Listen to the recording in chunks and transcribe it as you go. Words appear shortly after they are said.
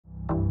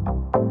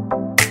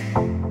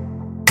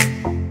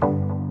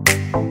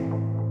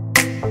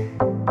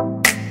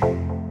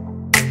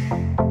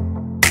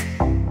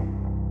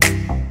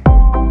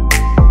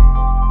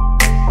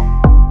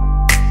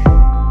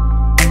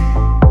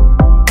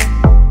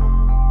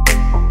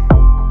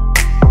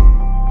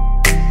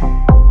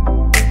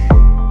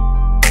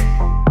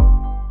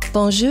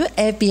Bonjour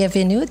et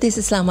bienvenue, this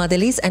is La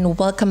Modéliste and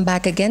welcome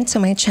back again to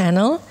my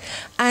channel.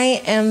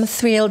 I am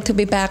thrilled to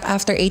be back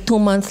after a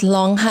 2-month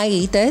long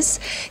hiatus.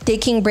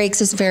 Taking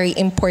breaks is very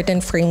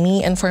important for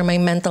me and for my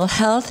mental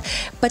health,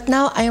 but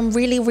now I am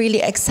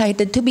really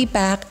excited to be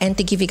back and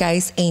to give you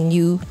guys a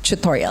new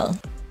tutorial.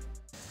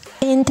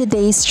 In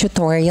today's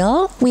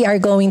tutorial, we are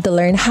going to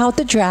learn how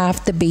to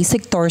draft the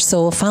basic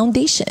torso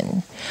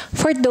foundation.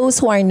 For those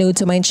who are new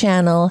to my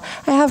channel,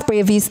 I have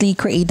previously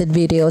created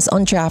videos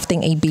on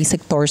drafting a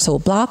basic torso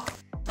block.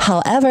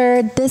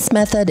 However, this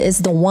method is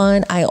the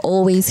one I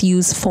always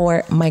use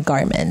for my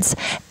garments,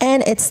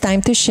 and it's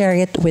time to share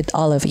it with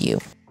all of you.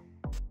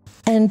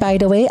 And by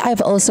the way, I've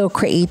also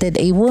created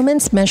a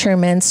woman's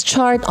measurements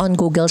chart on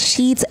Google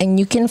Sheets, and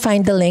you can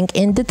find the link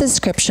in the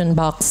description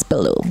box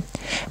below.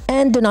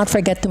 And do not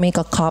forget to make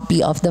a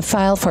copy of the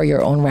file for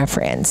your own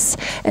reference,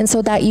 and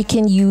so that you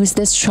can use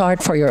this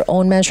chart for your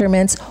own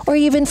measurements or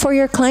even for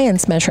your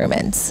client's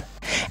measurements.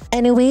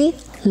 Anyway,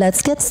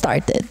 let's get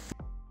started.